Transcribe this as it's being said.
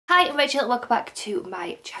Hi, I'm Rachel, welcome back to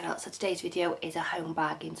my channel. So today's video is a home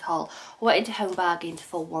bargains haul. I went into home bargains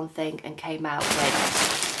for one thing and came out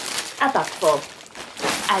with a bag full,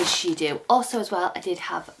 as you do. Also as well, I did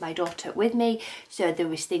have my daughter with me, so there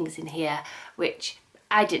was things in here which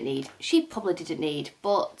I didn't need. She probably didn't need,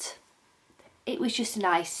 but it was just a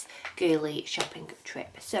nice girly shopping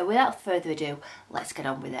trip. So without further ado, let's get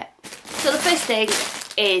on with it. So the first thing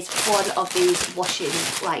is one of these washing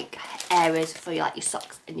areas for your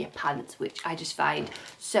socks and your pants, which I just find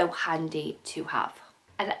so handy to have.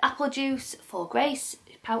 And apple juice for Grace.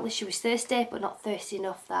 Apparently she was thirsty, but not thirsty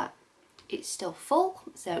enough that it's still full.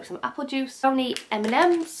 So some apple juice. Brownie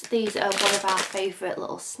M&Ms. These are one of our favourite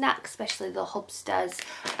little snacks, especially the Hubsters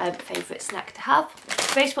favourite snack to have.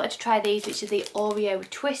 Grace wanted to try these, which are the Oreo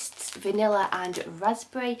twists, vanilla and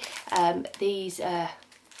raspberry. These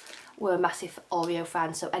we're a massive Oreo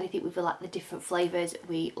fan, so anything with the different flavours,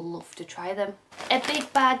 we love to try them. A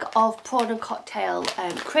big bag of prawn and cocktail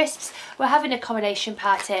crisps. We're having a combination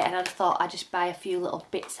party and I thought I'd just buy a few little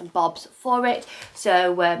bits and bobs for it.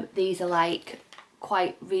 So these are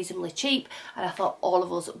quite reasonably cheap and I thought all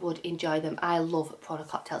of us would enjoy them. I love prawn and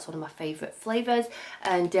cocktail, it's one of my favourite flavours.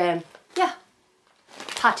 And yeah,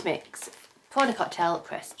 party mix, prawn and cocktail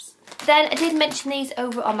crisps. Then I did mention these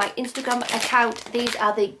over on my Instagram account. These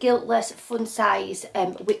are the Guiltless Fun Size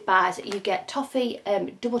Whip Bars. You get toffee,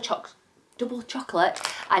 double chocolate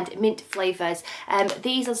and mint flavours.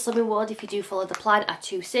 These on Slimming World, if you do follow the plan, are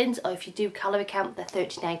 2 cents, or if you do calorie count, they're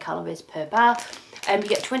 39 calories per bar. You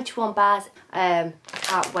get 21 bars.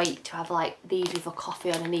 Can't wait to have these with a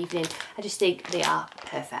coffee on an evening. I just think they are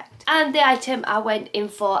perfect. And the item I went in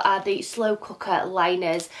for are the slow cooker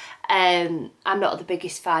liners. I'm not the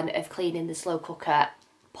biggest fan of cleaning the slow cooker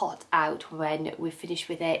pot out when we're finished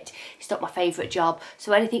with it. It's not my favourite job,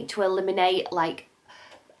 so anything to eliminate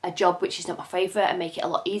a job which is not my favourite and make it a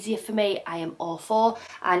lot easier for me, I am all for.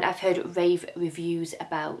 And I've heard rave reviews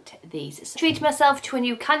about these. So treating myself to a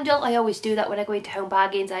new candle. I always do that when I go into home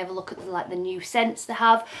bargains. I have a look at the new scents they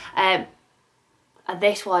have, and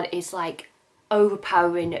this one is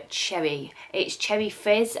overpowering cherry. It's cherry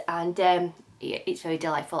fizz and it's very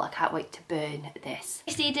delightful. I can't wait to burn this.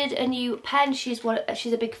 She needed a new pen. She's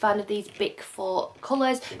a big fan of these Bic for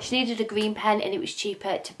colours. She needed a green pen and it was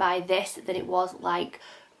cheaper to buy this than it was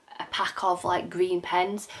a pack of green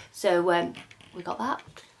pens. So we got that.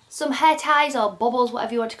 Some hair ties or bubbles,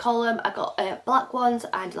 whatever you want to call them. I got black ones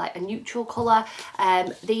and a neutral colour.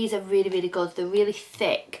 These are really good. They're really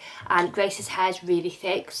thick and Grace's hair is really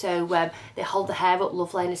thick, so they hold the hair up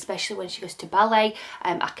lovely, and especially when she goes to ballet,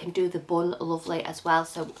 I can do the bun lovely as well.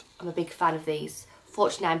 So I'm a big fan of these.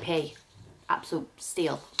 49p, absolute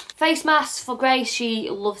steal. Face masks for Grace. She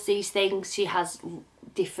loves these things. She has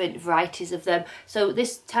different varieties of them. So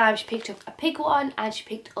this time she picked up a pig one and she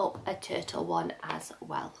picked up a turtle one as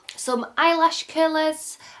well. Some eyelash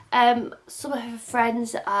curlers. Some of her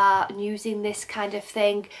friends are using this kind of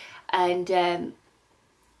thing and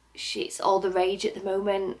it's all the rage at the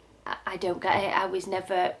moment. I don't get it. I was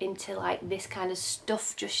never into this kind of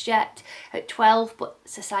stuff just yet at 12, but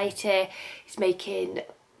society is making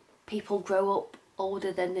people grow up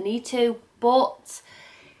older than they need to. But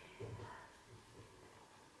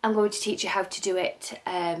I'm going to teach you how to do it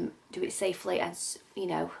safely, as you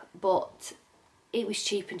know. But it was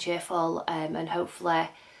cheap and cheerful, and hopefully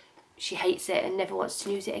she hates it and never wants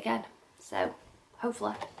to use it again. So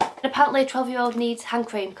hopefully. And apparently a 12-year-old needs hand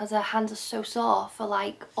cream because her hands are so sore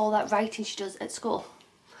for all that writing she does at school.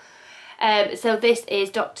 So this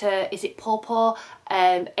is is it Paw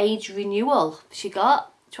Age Renewal she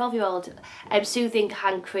got. 12-year-old soothing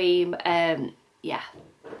hand cream. Yeah,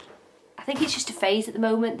 I think it's just a phase at the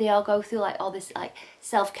moment. They all go through all this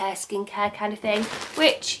self-care, skincare kind of thing,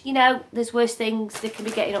 which, you know, there's worse things they can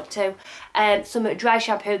be getting up to. Some dry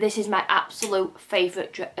shampoo. This is my absolute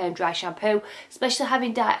favourite dry shampoo, especially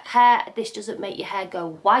having dark hair. This doesn't make your hair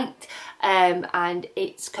go white, and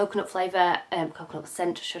it's coconut flavour, coconut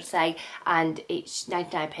scent should I say, and it's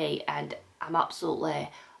 99p and I'm absolutely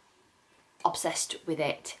obsessed with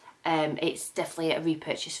it. It's definitely a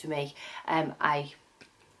repurchase for me.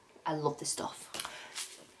 I love this stuff.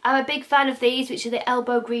 I'm a big fan of these, which are the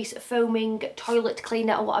elbow grease foaming toilet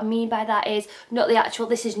cleaner. And what I mean by that is not the actual,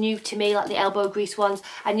 this is new to me, the elbow grease ones.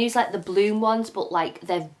 I use the bloom ones, but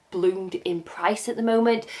they've bloomed in price at the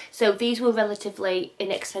moment. So these were relatively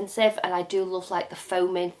inexpensive and I do love the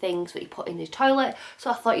foaming things that you put in the toilet. So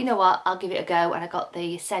I thought, you know what, I'll give it a go, and I got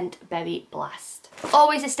the Scent Berry Blast.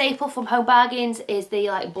 Always a staple from Home Bargains is the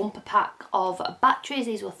bumper pack of batteries.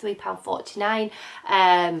 These were £3.49.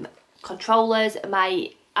 Controllers.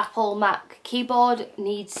 My Apple Mac keyboard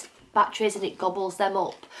needs batteries and it gobbles them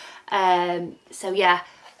up. So yeah,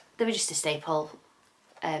 they were just a staple.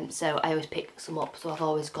 So I always pick some up, so I've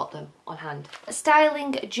always got them on hand. A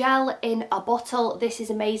styling gel in a bottle. This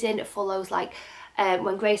is amazing for those like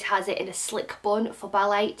when Grace has it in a slick bun for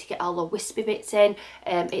ballet to get all the wispy bits in.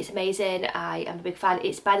 It's amazing. I am a big fan.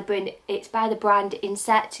 It's by the brand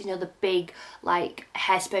Inset, you know, the big like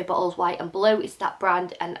hairspray bottles, white and blue. It's that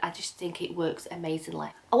brand, and I just think it works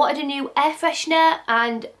amazingly. I wanted a new air freshener,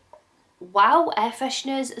 and wow, air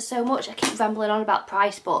fresheners so much. I keep rambling on about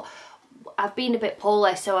price, but I've been a bit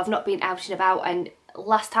poorly, so I've not been out and about, and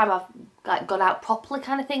last time I've like gone out properly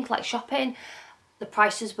kind of thing, like shopping, the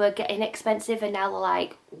prices were getting expensive, and now they're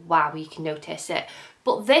like, wow, you can notice it.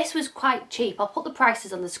 But this was quite cheap. I'll put the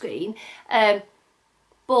prices on the screen.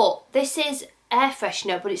 But this is air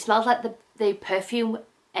freshener, but it smells like the perfume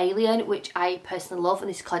Alien, which I personally love, and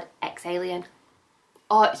this is called X-Alien.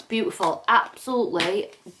 Oh, it's beautiful,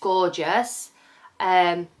 absolutely gorgeous.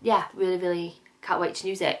 Yeah, really, really can't wait to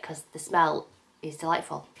use it because the smell is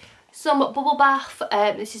delightful. Some bubble bath.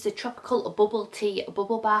 This is the tropical bubble tea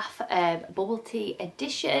bubble bath, bubble tea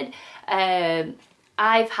edition.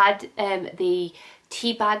 I've had the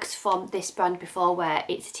tea bags from this brand before, where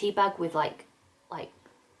it's a tea bag with like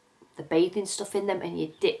the bathing stuff in them, and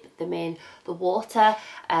you dip them in the water,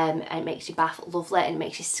 and it makes your bath lovely and it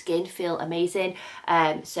makes your skin feel amazing.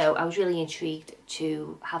 So I was really intrigued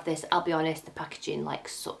to have this. I'll be honest, the packaging like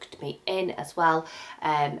sucked me in as well.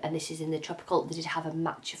 And this is in the tropical. They did have a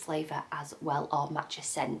matcha flavour as well, or matcha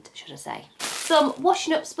scent should I say. Some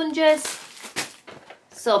washing up sponges,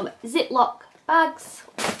 some Ziploc bags,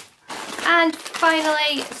 and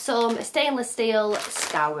finally some stainless steel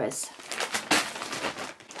scourers.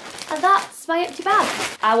 And that's my empty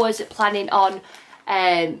bag. I was planning on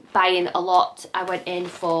buying a lot. I went in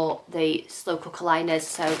for the slow cooker liners,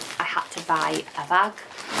 so I had to buy a bag,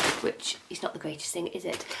 which is not the greatest thing, is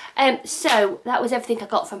it? So that was everything I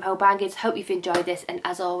got from Home Bargains. Hope you've enjoyed this, and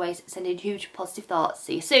as always, sending huge positive thoughts.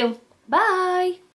 See you soon. Bye.